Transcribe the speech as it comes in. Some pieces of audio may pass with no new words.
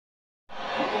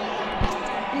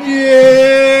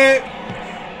Yeah.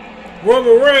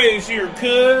 Roman Reigns here,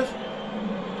 cuz.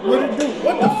 What it do?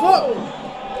 What the fuck?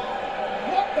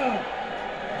 What the?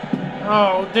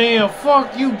 Oh, damn.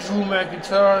 Fuck you, Drew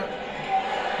McIntyre.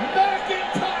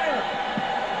 McIntyre!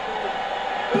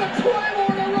 The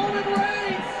Claymore to Roman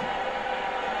Reigns!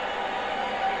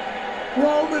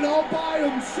 Roman all by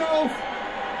himself.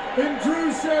 And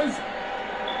Drew says,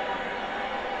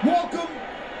 welcome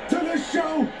to the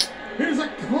show. Here's a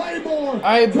Claymore.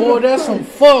 Hey, boy, that's some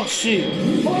fuck shit.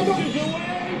 What about his away?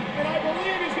 And I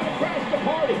believe he's going to crash the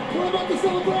party. What about the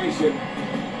celebration?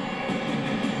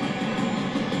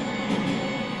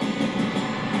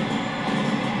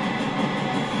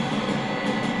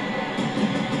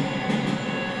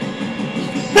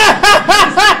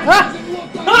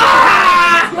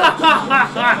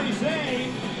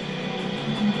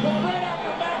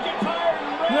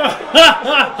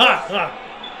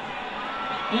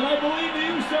 And I believe the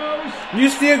Usos. You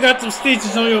still got some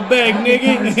stitches on your back,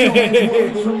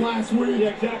 nigga. From last week. Yeah,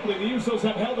 exactly. The Usos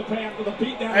have held the pay after the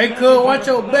beatdown. Hey, cuz, watch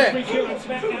your back. On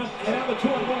Smackdown, and now the two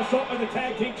are going to assault by the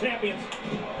tag team champions.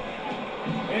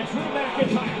 And Drew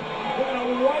McIntyre, we're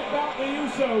going to wipe out the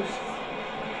Usos.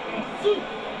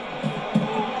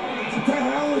 To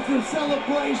hell with your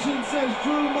celebration, says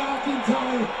Drew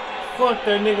McIntyre. Fuck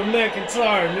that nigga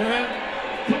McIntyre, man.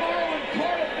 Tomorrow in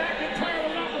Cardiff, McIntyre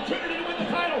with an opportunity to win the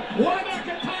title. What?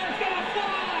 McIntyre's gonna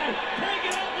fly,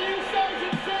 taking out the Usos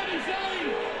and Sami Zayn.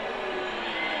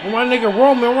 Where my nigga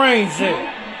Roman Reigns at?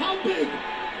 How big?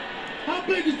 How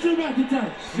big is Drew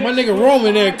McIntyre? My nigga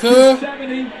Roman there, cuz.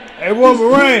 Hey, Roman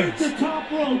Reigns. The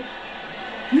top rope.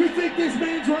 You think this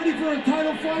man's ready for a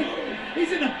title fight?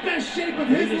 He's in the best shape of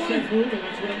his life.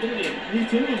 That's what I'm doing. Me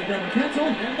too. I'm grabbing a pencil.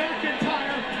 And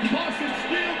McIntyre tossing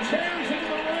steel chairs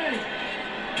into the ring.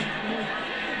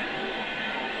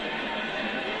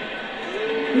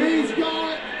 He's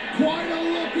got quite a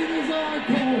look in his eye,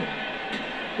 Cole.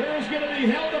 There's going to be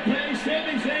hell to pay.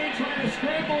 Sami Zayn trying to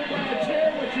scramble by a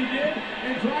chair, which he did,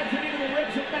 and drives it into the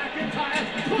ribs of McIntyre.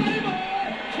 Claymore!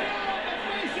 Chair on the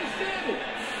face of Sami.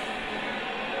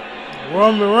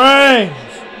 Roman Reigns.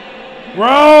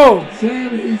 Roll.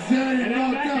 Sami Zayn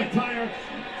knocked McIntyre.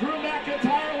 Drew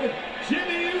McIntyre with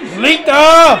Jimmy Uso. Leak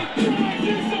up.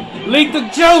 Leak to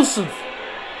Joseph.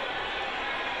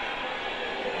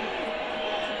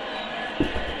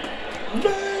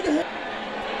 Big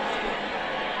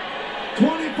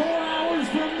 24 hours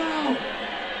from now,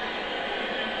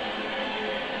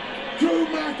 Drew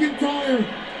McIntyre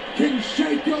can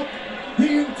shake up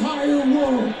the entire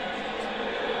world.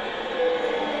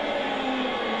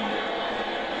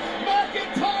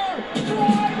 McIntyre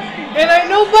driving. And ain't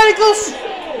nobody gonna.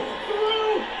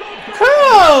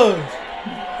 Cuz.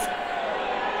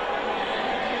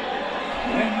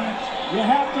 You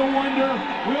have to wonder,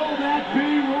 will that be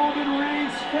Roman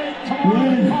Reigns' fate tomorrow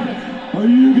in Cardiff? Are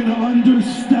you going to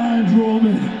understand,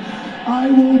 Roman? I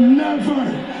will never,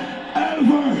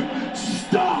 ever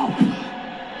stop.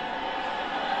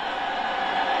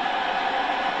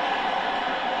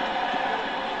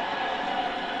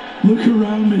 Look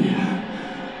around me.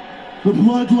 The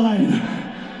bloodline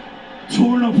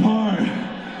torn apart.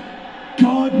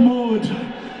 God mode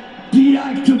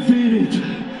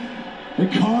deactivated. In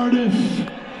Cardiff,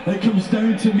 it comes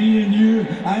down to me and you.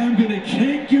 I am going to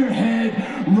kick your head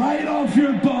right off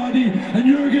your body, and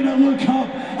you're going to look up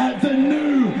at the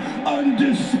new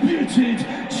undisputed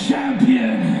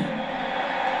champion.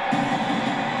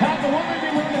 Pat, the one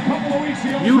thing we learned a couple of weeks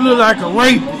ago. You look like a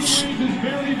rapist. Roman Reigns is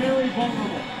very, very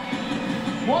vulnerable.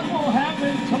 What will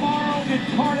happen tomorrow in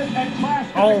Cardiff at Clash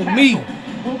of the On Castle? me.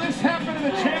 Will this happen to the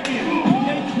champion?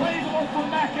 A Claymore for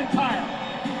McIntyre.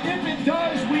 If it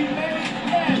does, we may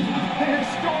end the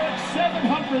historic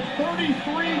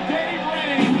 733-day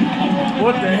reign of Roman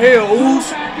What the Reigns. hell, Oos?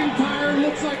 McIntyre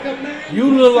looks like a man. You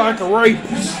look like a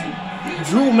rapist.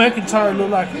 Drew McIntyre look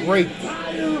like a rapist.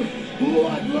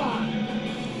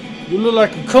 You look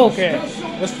like a coke addict.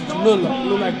 That's what you look like. You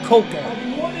look like a coke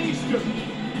addict. 1 Eastern,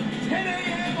 10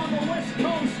 a.m. on the West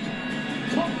Coast.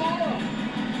 Tomorrow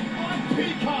on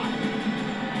Peacock.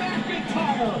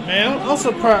 McIntyre. Man, I'm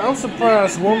surprised. I'm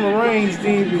surprised Roman Reigns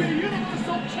didn't The even.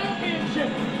 Universal Championship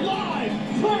live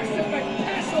Clash at the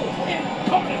Castle in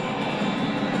Cardiff.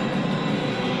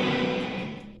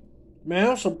 Man,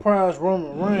 I'm surprised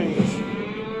Roman Reigns.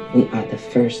 We are the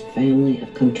first family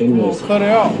of country Come on, music. cut it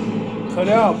out. Cut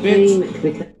it out, bitch.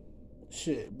 Dream-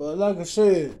 Shit, but like I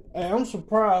said, hey, I'm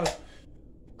surprised.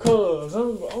 Cause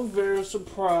I'm very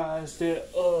surprised that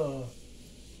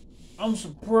I'm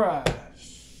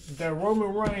surprised that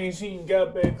Roman Reigns he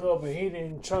got back up and he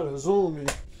didn't try to zoom in.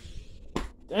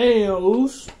 Damn,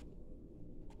 Oos.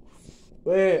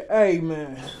 But hey,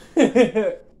 man.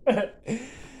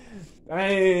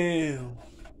 Damn.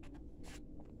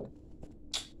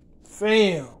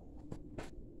 Fam.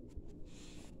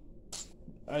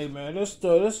 Hey, man, that's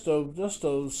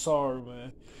the sorry,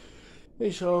 man.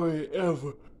 They sorry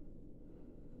ever.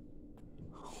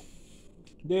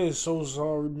 They're so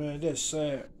sorry, man. That's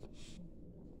sad.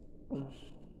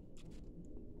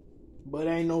 But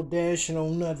ain't no dashing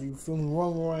on nothing, you feel me?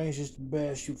 Roman Reigns is the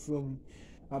best, you feel me?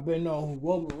 I've been knowing who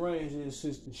Roman Reigns is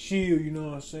since the Shield, you know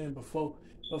what I'm saying?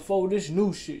 Before this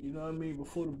new shit, you know what I mean?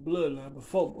 Before the bloodline,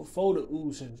 before the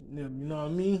Usos and them, you know what I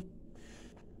mean?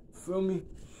 Feel me?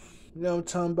 You know what I'm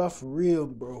talking about for real,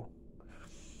 bro.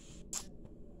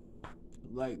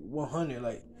 Like 100,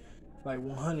 like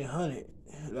 100.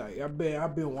 Like I've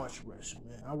been watching wrestling,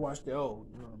 man. I watched the old,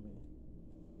 you know what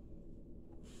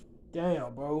I mean?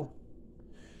 Damn, bro.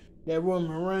 That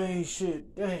Roman Reigns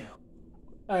shit, damn.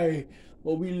 Hey,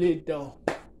 but we lit though.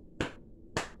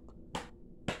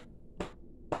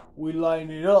 We lighting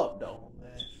it up though,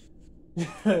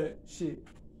 man. Shit,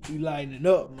 we lighting it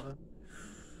up, man.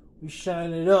 We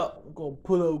shining it up. We're gonna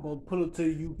pull up to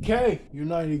the UK,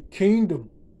 United Kingdom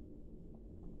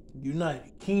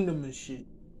and shit.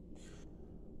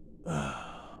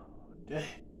 Damn.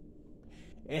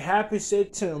 And happy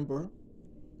September.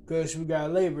 Cause we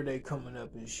got Labor Day coming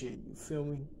up and shit. You feel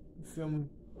me?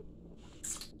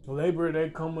 Labor Day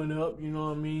coming up, you know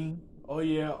what I mean? Oh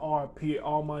yeah, RP,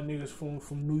 all my niggas from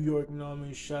New York, you know what I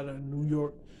mean? Shout out New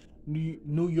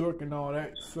York and all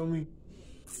that, you feel me?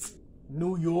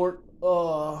 New York,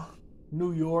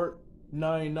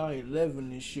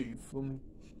 9911 and shit, you feel me?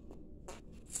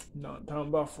 No, I'm talking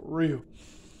about for real.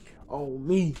 On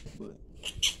me, but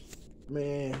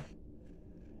man.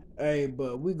 Hey,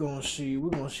 but we gonna see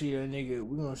that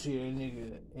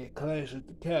nigga at Clash at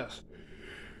the Castle.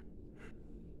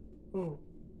 Oh.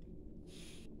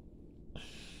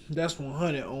 That's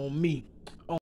 100 on me.